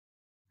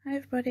Hi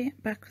everybody,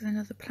 back with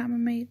another plan with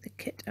me. The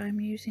kit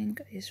I'm using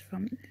is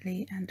from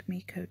Lily and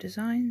Meeko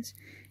Designs.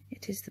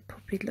 It is the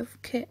Puppy Love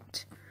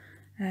kit.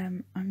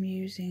 I'm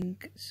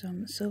using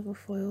some silver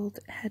foiled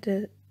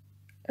header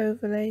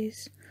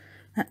overlays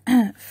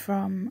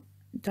from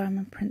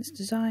Diamond Prints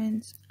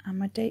Designs, and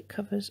my date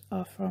covers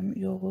are from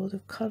Your World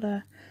of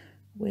Colour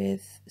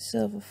with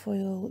silver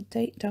foil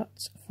date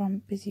dots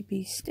from Busy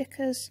Bee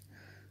Stickers.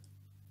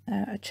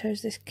 I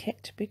chose this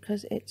kit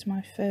because it's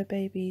my fur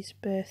baby's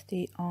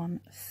birthday on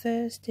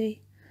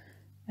Thursday.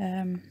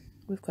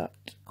 We've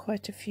got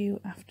quite a few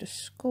after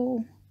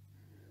school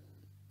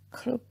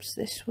clubs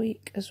this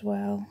week as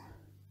well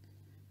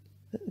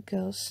that the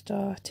girls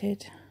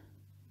started.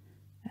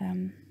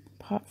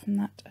 Apart from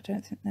that, I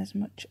don't think there's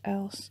much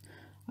else.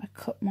 I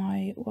cut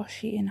my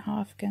washi in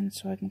half again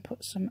so I can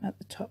put some at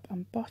the top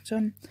and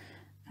bottom,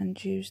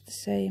 and use the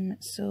same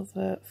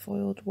silver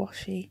foiled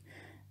washi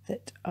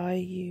that I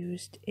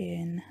used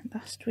in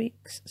last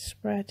week's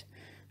spread,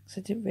 because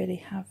I didn't really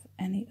have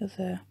any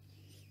other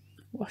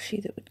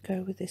washi that would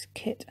go with this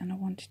kit, and I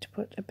wanted to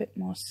put a bit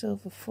more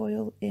silver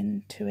foil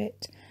into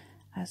it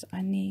as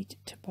I need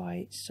to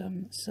buy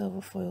some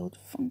silver foiled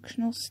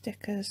functional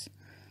stickers.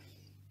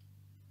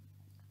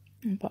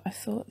 But I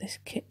thought this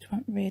kit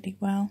went really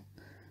well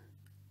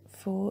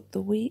for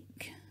the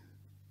week.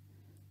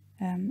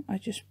 I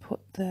just put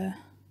the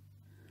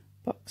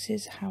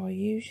boxes how I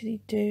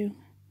usually do.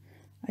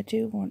 I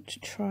do want to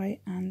try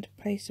and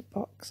place a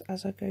box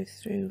as I go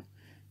through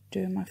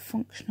doing my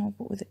functional,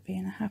 but with it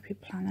being a happy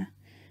planner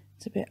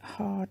it's a bit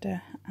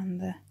harder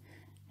and the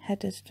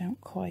headers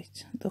don't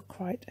quite look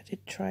right. I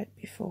did try it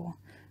before,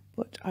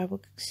 but I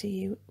will see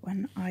you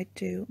when I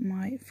do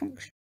my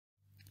functional.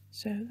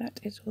 So that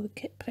is all the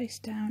kit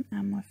placed down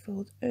and my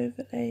foiled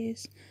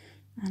overlays,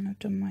 and I've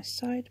done my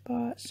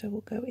sidebar, so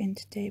we'll go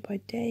into day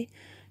by day.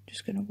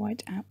 Just going to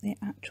white out the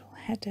actual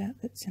header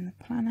that's in the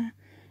planner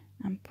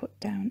and put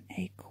down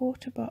a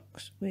quarter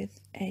box with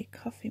a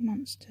Coffee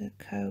Monsterz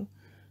Co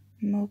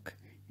mug.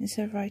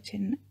 Instead of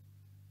writing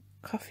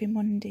Coffee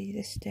Monday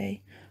this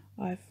day,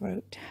 I've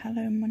wrote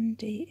Hello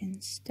Monday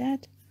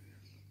instead.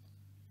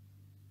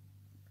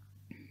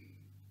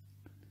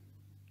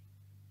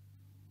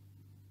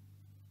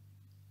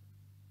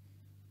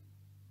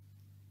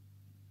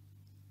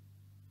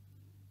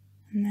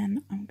 And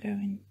then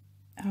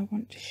I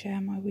want to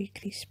share my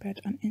weekly spread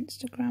on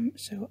Instagram,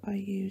 so I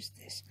use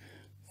this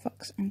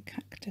Fox and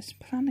Cactus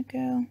Planner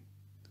Girl,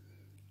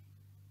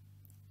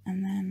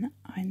 and then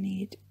I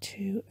need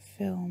to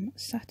film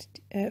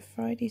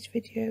Friday's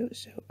video,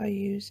 so I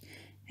use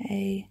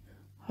a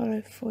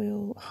hollow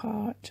foil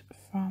heart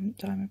from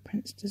Diamond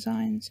Prints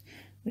Designs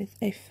with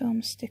a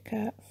film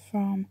sticker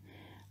from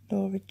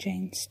Laura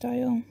Jane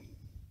Style.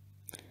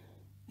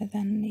 I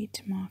then need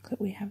to mark that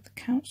we have the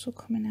council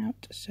coming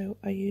out, so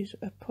I use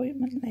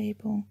appointment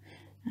label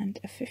and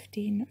a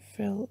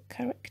 15Fril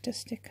character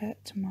sticker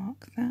to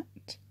mark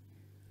that.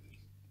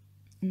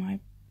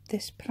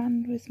 This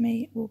planned with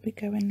me will be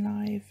going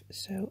live,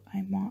 so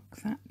I mark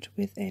that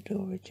with a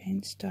Laura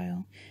Jane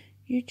Style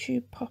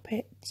YouTube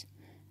pop-it,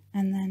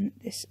 and then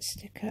this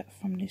sticker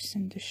from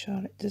Lucinda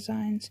Charlotte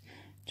Designs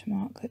to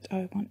mark that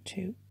I want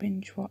to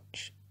binge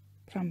watch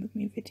plan with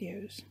me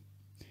videos.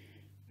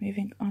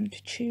 Moving on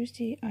to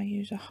Tuesday, I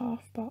use a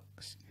half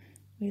box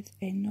with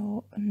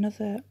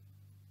another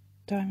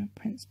Diamond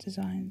Prints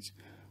Designs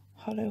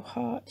hollow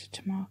heart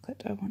to mark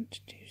that I want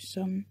to do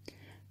some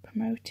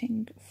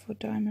promoting for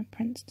Diamond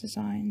Prints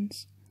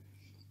Designs.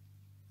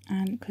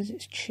 And because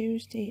it's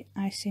Tuesday,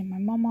 I see my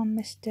mum on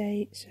this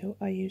day, so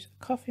I use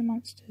a Coffee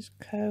Monsterz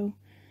Co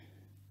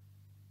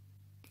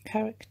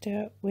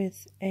character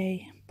with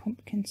a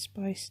pumpkin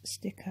spice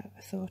sticker.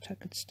 I thought I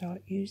could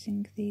start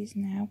using these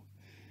now.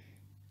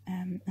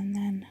 And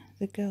then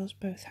the girls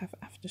both have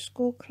after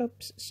school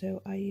clubs,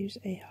 so I use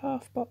a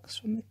half box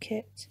from the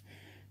kit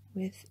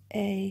with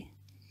a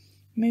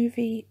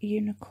movie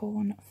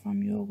unicorn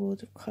from Your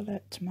World of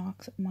Colour to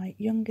mark that my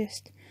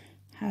youngest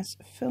has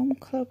a film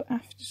club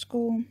after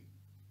school.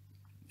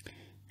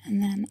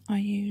 And then I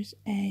use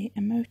a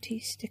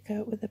emoji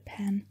sticker with a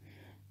pen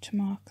to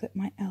mark that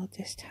my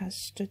eldest has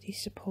study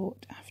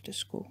support after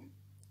school.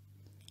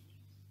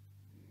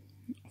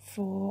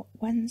 For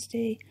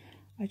Wednesday,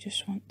 I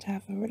just want to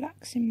have a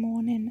relaxing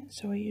morning,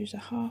 so I use a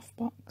half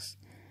box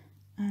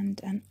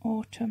and an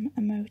autumn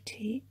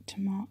emoji to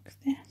mark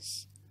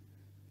this.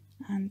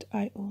 And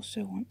I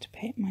also want to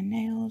paint my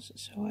nails,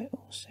 so I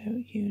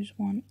also use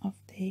one of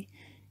the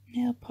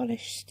nail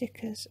polish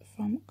stickers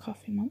from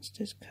Coffee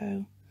Monsterz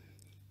Co.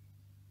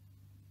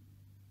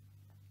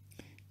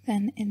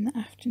 Then in the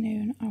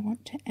afternoon I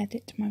want to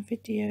edit my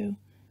video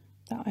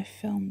that I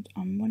filmed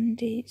on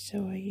Monday,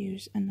 so I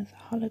use another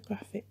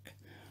holographic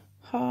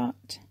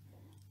heart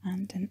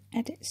and an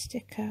edit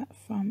sticker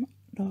from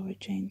Laura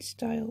Jane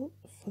Style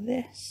for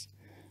this.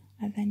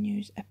 I then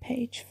use a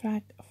page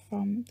flag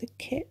from the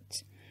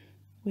kit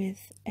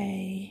with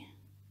a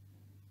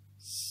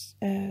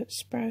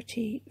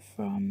Sprouty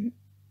from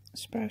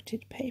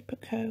Sprouted Paper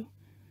Co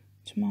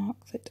to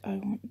mark that I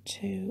want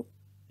to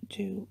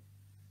do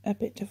a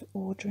bit of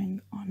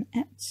ordering on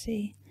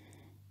Etsy,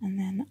 and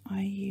then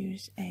I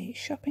use a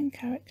shopping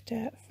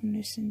character from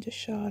Lucinda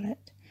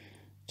Charlotte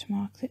to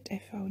mark that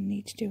if I would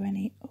need to do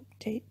any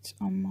updates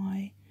on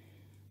my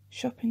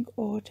shopping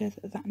order,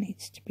 that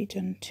needs to be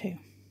done too.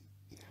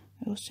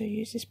 I also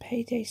use this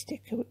payday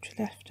sticker which was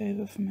left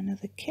over from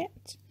another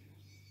kit.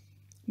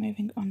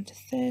 Moving on to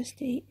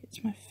Thursday,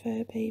 it's my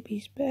fur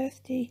baby's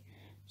birthday,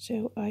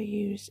 so I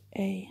use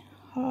a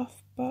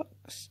half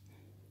box.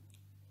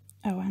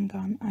 Oh, hang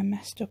on, I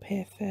messed up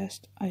here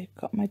first. I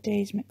got my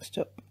days mixed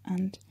up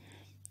and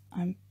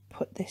I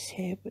put this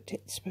here, but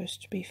it's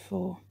supposed to be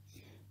for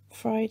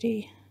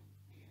Friday.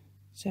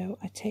 So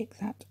I take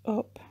that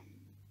up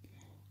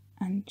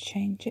and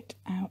change it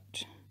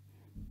out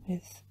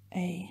with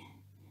a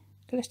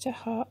glitter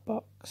heart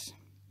box.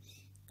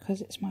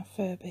 Because it's my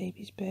fur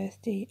baby's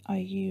birthday, I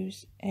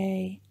use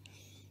a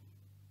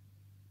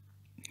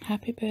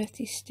happy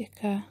birthday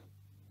sticker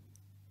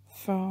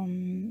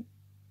from,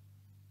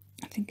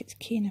 I think it's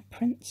Keena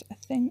Prints,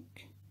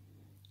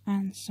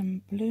 and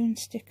some balloon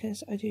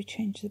stickers. I do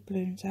change the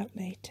balloons out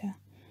later,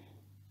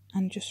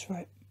 and just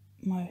write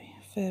my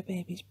fur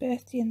baby's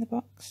birthday in the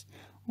box.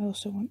 I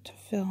also want to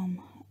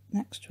film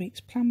next week's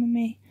plan with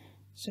me,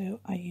 so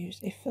I use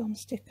a film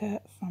sticker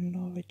from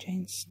Laura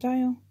Jane's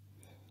Style.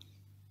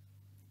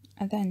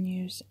 I then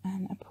use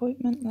an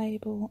appointment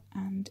label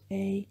and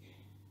a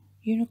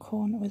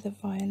unicorn with a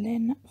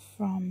violin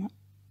from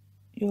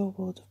Your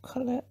World of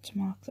Colour to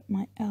mark that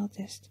my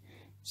eldest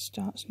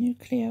starts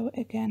Nucleo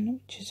again,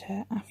 which is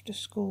her after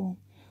school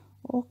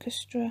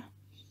orchestra.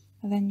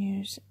 I then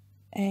use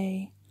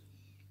a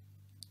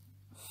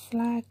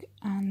flag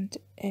and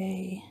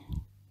a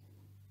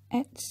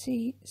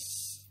Etsy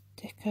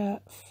sticker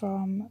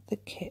from the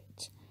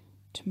kit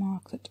to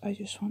mark that I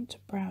just want to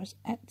browse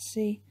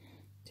Etsy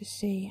to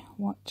see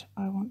what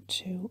I want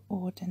to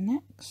order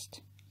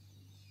next.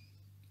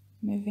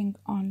 Moving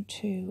on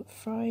to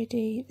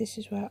Friday, this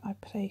is where I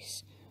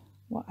place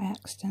what I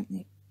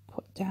accidentally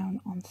put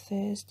down on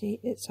Thursday.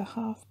 It's a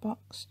half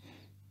box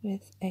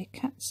with a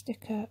cat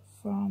sticker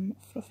from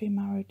Fluffy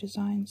Maru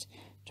Designs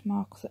to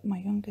mark that my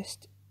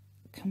youngest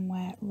can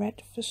wear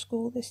red for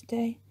school this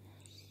day.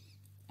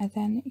 I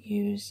then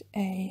use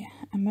a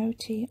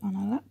emoji on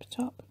a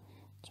laptop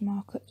to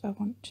mark that I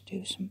want to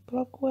do some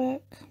blog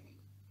work.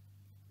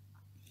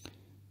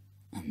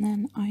 And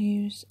then I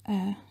use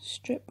a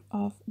strip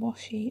of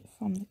washi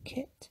from the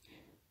kit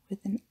with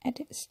an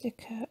edit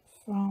sticker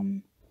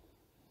from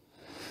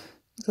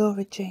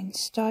Laura Jane's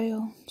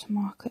Style to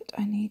mark that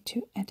I need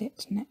to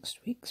edit next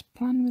week's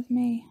plan with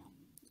me.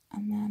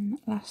 And then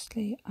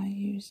lastly I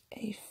use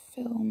a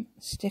film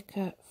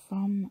sticker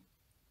from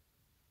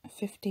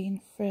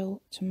FifteenPril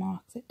to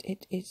mark that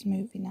it is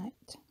movie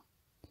night.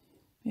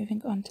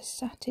 Moving on to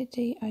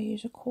Saturday, I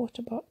use a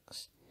quarter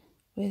box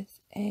with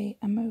a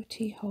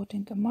emoji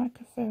holding a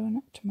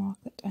microphone to mark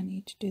that I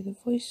need to do the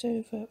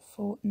voiceover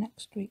for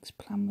next week's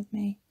plan with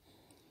me,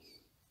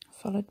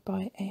 followed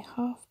by a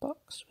half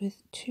box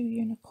with 2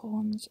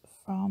 unicorns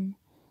from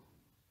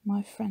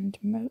my friend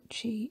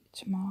Mochi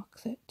to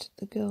mark that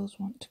the girls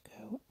want to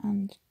go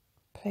and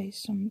play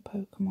some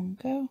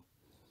Pokemon Go.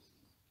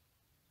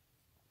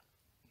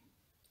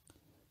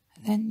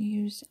 I then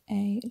use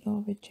a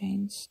Laura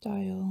Jane's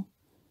Style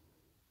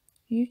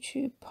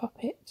YouTube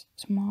pop-it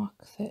to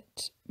mark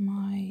that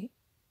my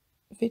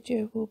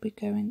video will be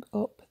going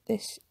up.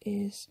 This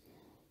is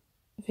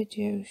a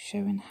video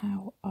showing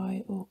how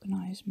I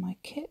organise my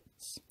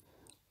kits,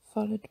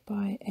 followed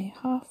by a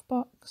half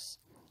box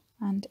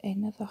and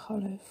another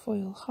hollow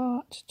foil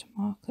heart to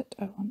mark that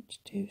I want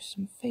to do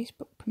some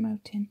Facebook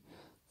promoting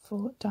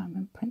for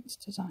Diamond Prints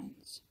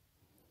Designs.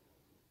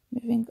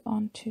 Moving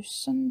on to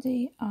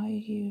Sunday, I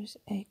use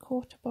a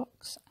quarter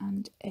box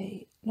and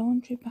a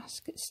laundry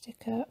basket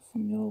sticker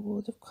from Your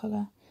World of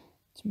Colour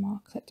to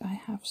mark that I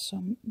have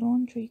some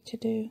laundry to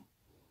do.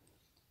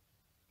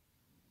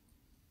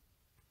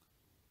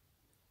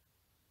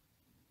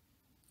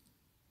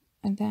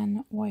 And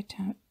then white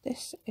out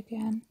this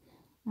again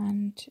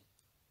and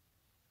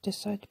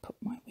decide to put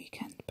my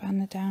weekend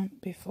banner down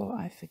before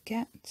I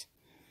forget.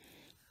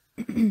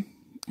 I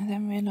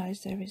then realise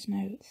there is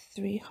no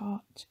 3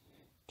 heart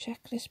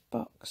checklist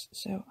box,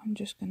 so I'm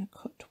just going to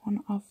cut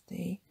one of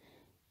the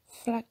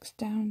flags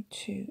down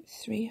to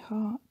 3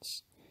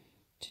 hearts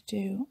to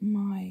do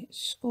my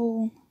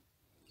school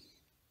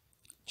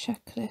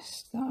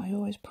checklist that I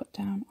always put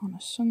down on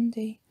a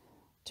Sunday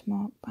to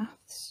mark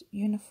baths,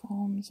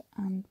 uniforms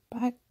and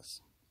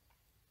bags.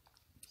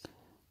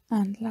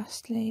 And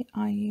lastly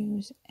I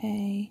use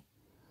a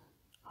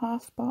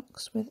half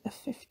box with a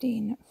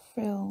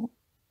 15Pril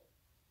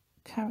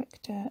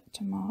character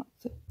to mark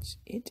that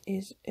it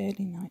is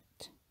early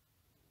night.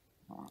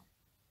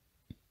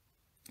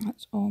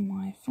 That's all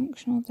my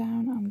functional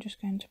down. I'm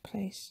just going to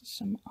place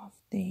some of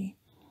the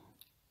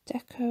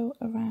deco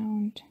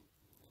around,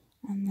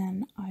 and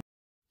then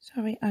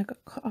sorry I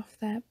got cut off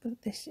there,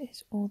 but this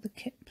is all the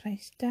kit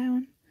placed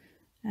down.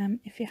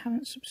 If you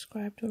haven't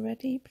subscribed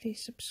already,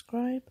 please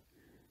subscribe.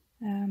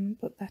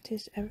 But that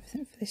is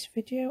everything for this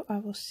video. I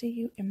will see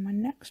you in my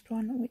next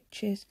one,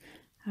 which is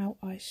how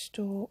I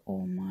store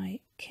all my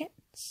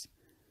kits.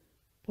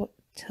 But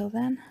till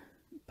then,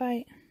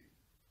 bye.